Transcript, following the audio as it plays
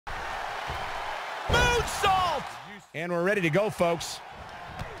moonsault! And we're ready to go, folks.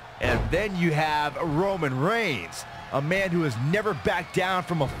 And then you have Roman Reigns, a man who has never backed down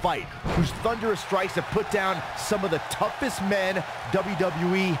from a fight, whose thunderous strikes have put down some of the toughest men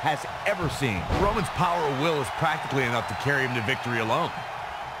WWE has ever seen. Roman's power of will is practically enough to carry him to victory alone.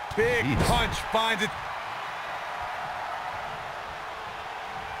 Big punch finds it.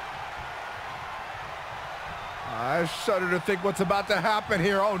 I shudder to think what's about to happen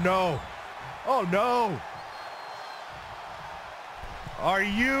here. Oh, no. Oh, no. Are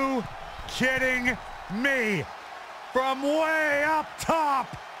you kidding me? From way up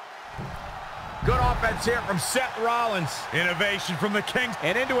top. Good offense here from Seth Rollins. Innovation from the King.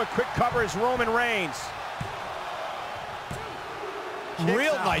 And into a quick cover is Roman Reigns.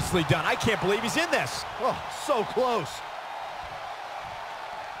 Real nicely done. I can't believe he's in this. Oh, so close.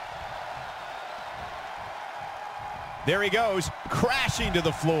 There he goes, crashing to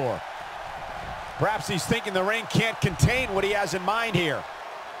the floor. Perhaps he's thinking the ring can't contain what he has in mind here.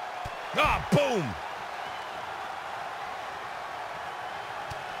 Ah, boom!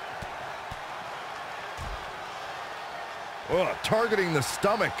 Oh, targeting the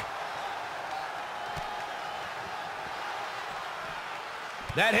stomach.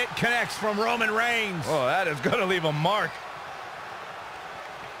 That hit connects from Roman Reigns. Oh, that is going to leave a mark.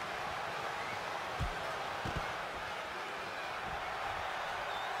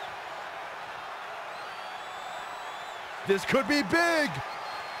 This could be big.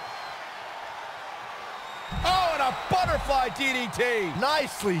 Oh, and a butterfly DDT.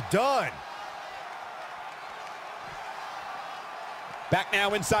 Nicely done. Back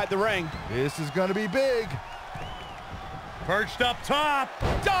now inside the ring. This is going to be big. Perched up top.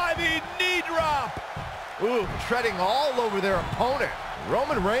 Diving knee drop. Ooh, treading all over their opponent.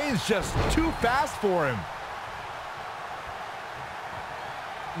 Roman Reigns just too fast for him.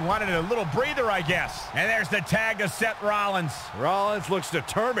 Wanted a little breather, I guess. And there's the tag to Seth Rollins. Rollins looks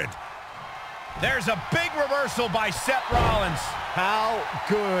determined. There's a big reversal by Seth Rollins. How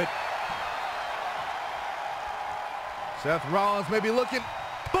good. Seth Rollins may be looking.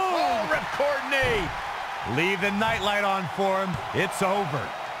 Boom! Oh, ripcord knee. Leave the nightlight on for him. It's over.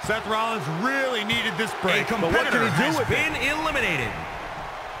 Seth Rollins really needed this break. A competitor has been eliminated.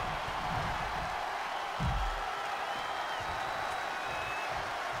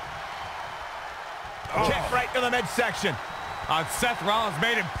 Oh. Kick right to the midsection. Seth Rollins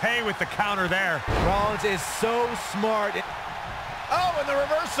made him pay with the counter there. Rollins is so smart. Oh, and the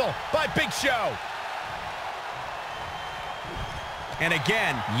reversal by Big Show. And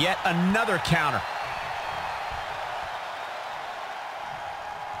again, yet another counter.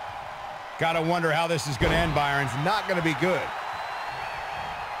 Gotta wonder how this is gonna end, Byron. It's not gonna be good.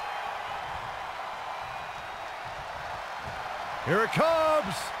 Here it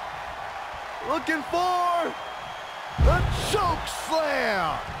comes. Looking for the choke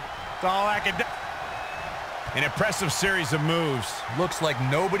slam. That's all I can do. An impressive series of moves. Looks like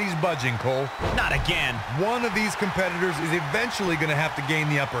nobody's budging, Cole. Not again. One of these competitors is eventually going to have to gain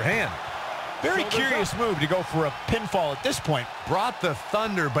the upper hand. Very curious move to go for a pinfall at this point. Brought the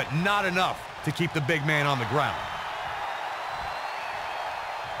thunder, but not enough to keep the big man on the ground.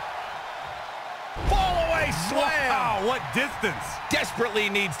 Fall-away slam. Wow, what distance. Desperately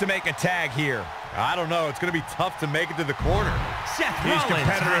needs to make a tag here. I don't know. It's going to be tough to make it to the corner. These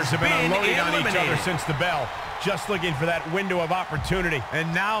competitors have been unloading on each other since the bell. Just looking for that window of opportunity.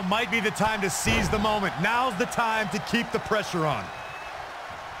 And now might be the time to seize the moment. Now's the time to keep the pressure on.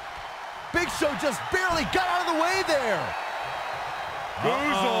 Big Show just barely got out of the way there.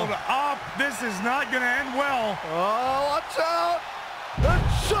 Boozled up. This is not going to end well. Oh, watch out. The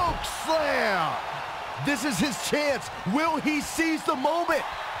choke slam. This is his chance. Will he seize the moment?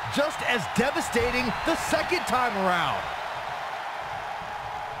 Just as devastating the second time around.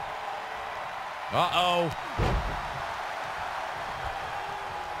 Uh-oh.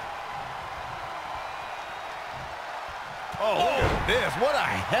 Oh, look at this. What a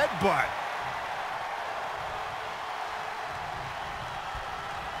headbutt.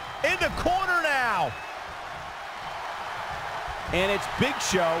 In the corner now. And it's Big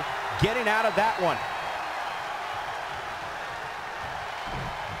Show getting out of that one.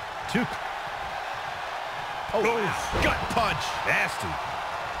 Oh, wow. Gut punch. Nasty.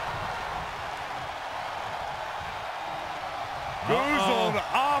 Boozled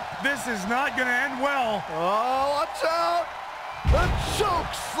up. This is not going to end well. Oh, watch out. The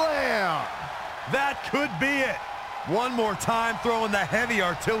choke slam. That could be it. One more time throwing the heavy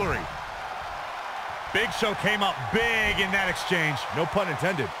artillery. Big Show came up big in that exchange. No pun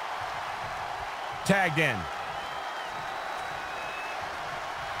intended. Tagged in.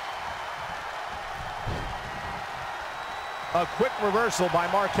 A quick reversal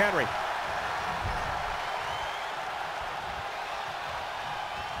by Mark Henry.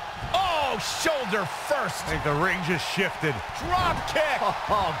 Oh, shoulder first. I think the ring just shifted. Drop kick.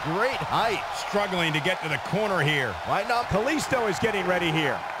 Oh, great height. Struggling to get to the corner here. Might not. Kalisto is getting ready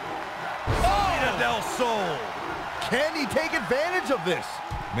here. Oh! Del Sol. Can he take advantage of this?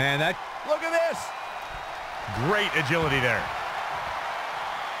 Man, Look at this. great agility there.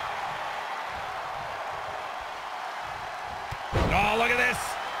 Oh, look at this.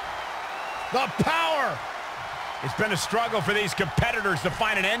 The power. It's been a struggle for these competitors to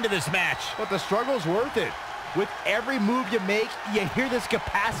find an end to this match. But the struggle's worth it. With every move you make, you hear this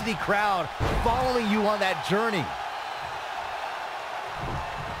capacity crowd following you on that journey.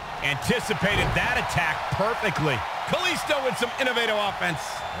 Anticipated that attack perfectly. Kalisto with some innovative offense.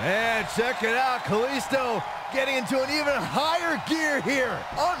 And check it out, Kalisto getting into an even higher gear here.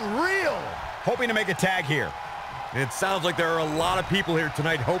 Unreal. Hoping to make a tag here. It sounds like there are a lot of people here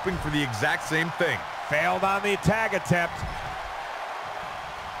tonight hoping for the exact same thing. Failed on the tag attempt.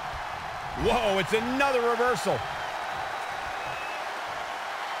 Whoa, it's another reversal.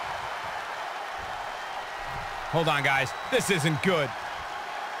 Hold on, guys. This isn't good.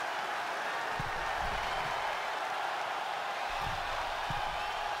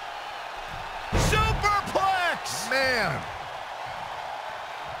 Superplex! Man.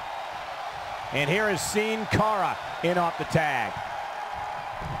 And here is Sin Cara in off the tag.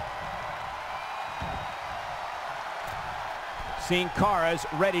 Sin Cara's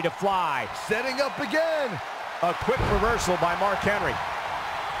ready to fly. Setting up again. A quick reversal by Mark Henry.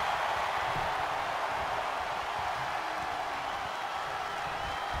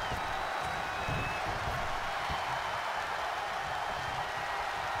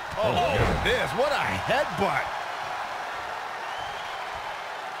 Oh, look at this. What a headbutt.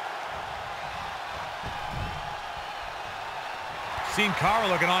 Sin Cara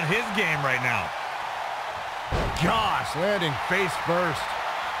looking on his game right now. Gosh, landing face first.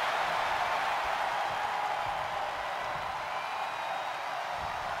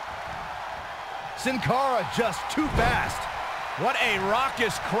 Sin Cara just too fast. What a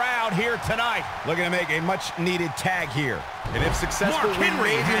raucous crowd here tonight. Looking to make a much-needed tag here. And if successful, Mark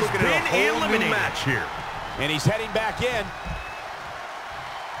Henry we may be has looking at a been whole eliminated. new match here. And he's heading back in.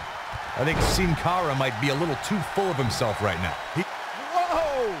 I think Sin Cara might be a little too full of himself right now.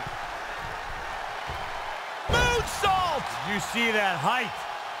 Whoa! Moonsault! You see that height?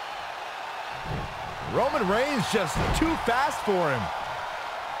 Roman Reigns just too fast for him.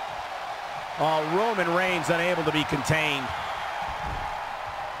 Oh, Roman Reigns unable to be contained.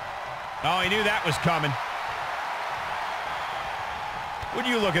 Oh, he knew that was coming. Would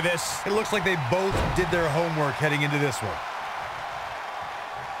you look at this? It looks like they both did their homework heading into this one.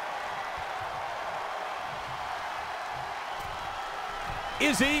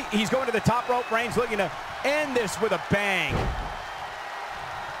 Is he? He's going to the top rope. Reigns looking to end this with a bang.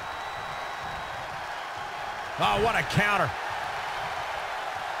 Oh, what a counter.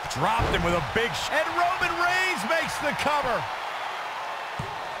 Dropped him with a big And Roman Reigns makes the cover.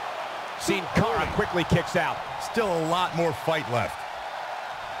 Sin Cara quickly kicks out. Still a lot more fight left.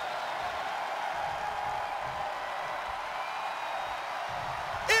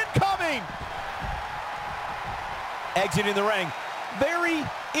 Incoming! Exiting the ring. Very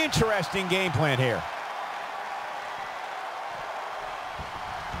interesting game plan here.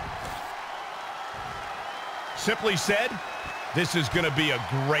 Simply said, this is going to be a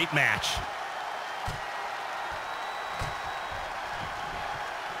great match.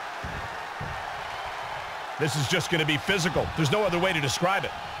 This is just going to be physical. There's no other way to describe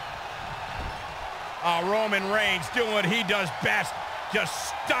it. Roman Reigns doing what he does best.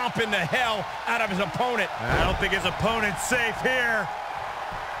 Just stomping the hell out of his opponent. I don't think his opponent's safe here.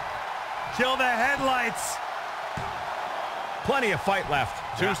 Kill the headlights. Plenty of fight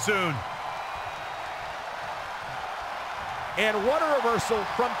left. Too soon. And what a reversal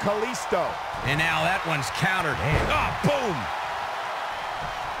from Kalisto. And now that one's countered. Oh, boom.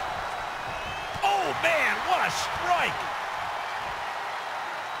 Oh, man, what a strike.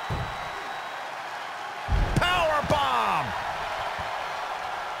 Power bomb.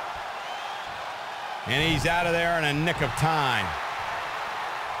 And he's out of there in a nick of time.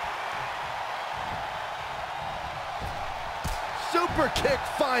 Super kick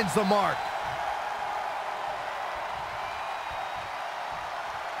finds the mark.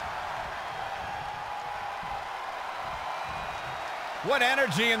 What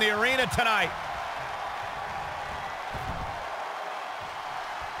energy in the arena tonight.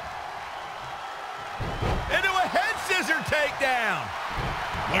 Into a head scissor takedown.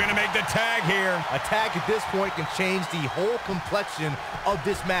 Looking to make the tag here. A tag at this point can change the whole complexion of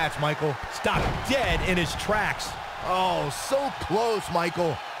this match, Michael. Stopped dead in his tracks. Oh, so close,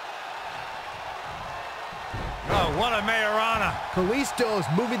 Michael. Oh, what a Majorana. Kalisto's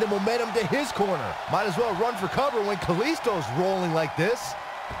moving the momentum to his corner. Might as well run for cover when Kalisto's rolling like this.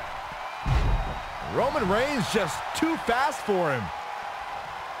 Roman Reigns just too fast for him.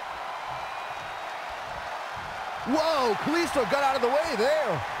 Whoa, Kalisto got out of the way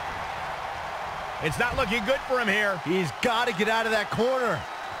there. It's not looking good for him here. He's got to get out of that corner.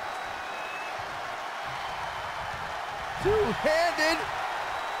 Two-handed.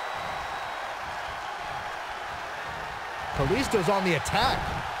 Kalisto's on the attack.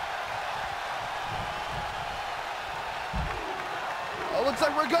 Oh, looks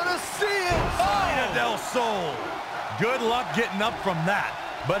like we're gonna see it. Salida del Sol. Good luck getting up from that.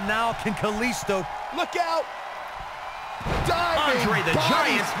 But now can Kalisto... Look out. Diving Andre the body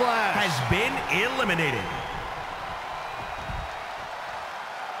Giant splash. has been eliminated.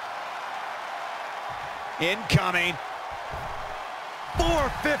 Incoming.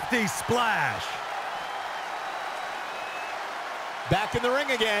 450 splash. Back in the ring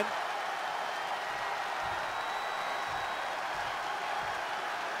again.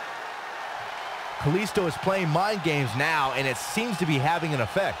 Kalisto is playing mind games now, and it seems to be having an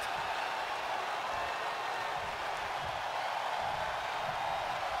effect.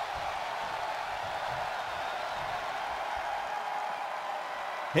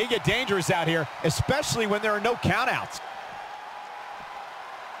 He get dangerous out here, especially when there are no countouts.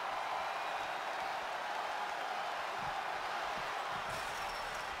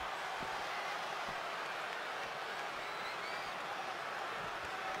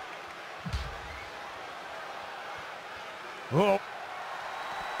 Oh.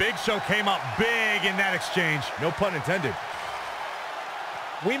 Big Show came up big in that exchange. No pun intended.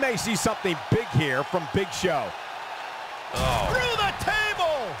 We may see something big here from Big Show. Oh. Through the table!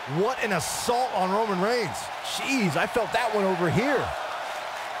 What an assault on Roman Reigns. Jeez, I felt that one over here.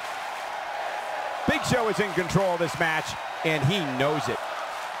 Big Show is in control of this match, and he knows it.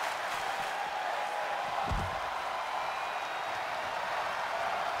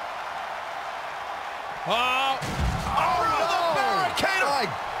 Oh!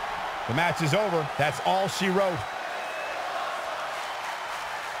 The match is over. That's all she wrote.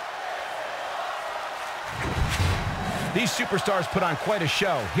 These superstars put on quite a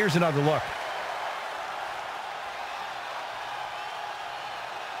show. Here's another look.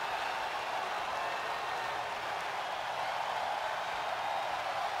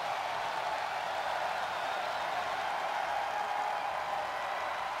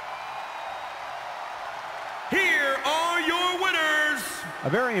 Here are your winners. A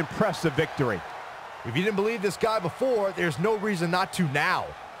very impressive victory. If you didn't believe this guy before, there's no reason not to now.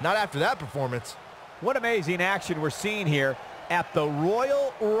 Not after that performance. What amazing action we're seeing here at the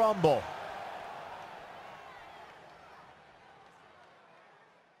Royal Rumble.